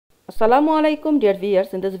Assalamu alaikum dear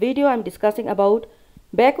viewers. In this video I am discussing about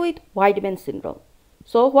Beckwith-Wiedmann syndrome.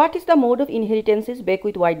 So what is the mode of inheritance is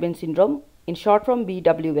Beckwith-Wiedmann syndrome, in short from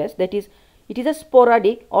BWS, that is it is a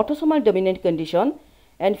sporadic autosomal dominant condition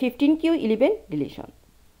and 15q11 deletion.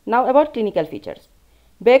 Now about clinical features.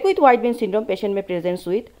 Beckwith-Wiedmann syndrome patient may present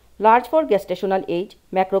with large for gestational age,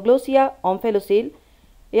 macroglossia, omphalocele,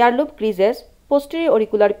 earlobe creases, posterior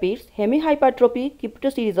auricular pits, hemihypertrophy,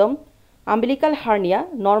 cryptorchidism, umbilical hernia,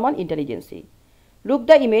 normal intelligence. Look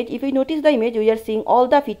the image. If you notice the image, we are seeing all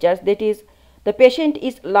the features. That is, the patient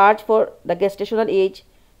is large for the gestational age.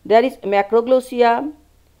 There is macroglossia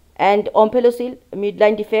and omphalocele,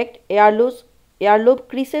 midline defect, earlobe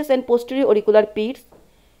creases and posterior auricular pits,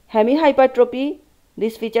 hemihypertrophy.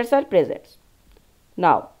 These features are present.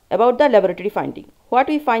 Now about the laboratory finding. What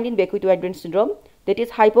we find in Beckwith-Wiedmann syndrome, that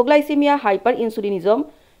is hypoglycemia,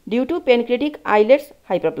 hyperinsulinism due to pancreatic islets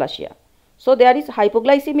hyperplasia. So there is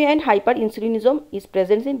hypoglycemia and hyperinsulinism is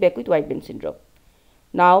present in Beckwith-Wiedmann syndrome.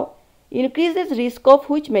 Now increases risk of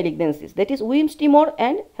which malignancies, that is Wilms tumor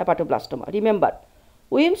and hepatoblastoma. Remember,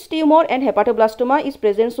 Wilms tumor and hepatoblastoma is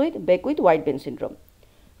present with Beckwith-Wiedmann syndrome.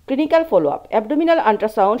 Clinical follow-up. Abdominal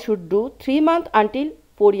ultrasound should do 3 months until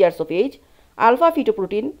 4 years of age. Alpha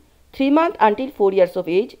fetoprotein 3 months until 4 years of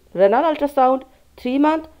age. Renal ultrasound 3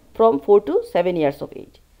 months from 4 to 7 years of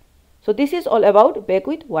age. So this is all about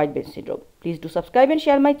Beckwith-Wiedmann syndrome. Please do subscribe and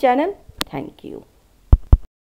share my channel. Thank you.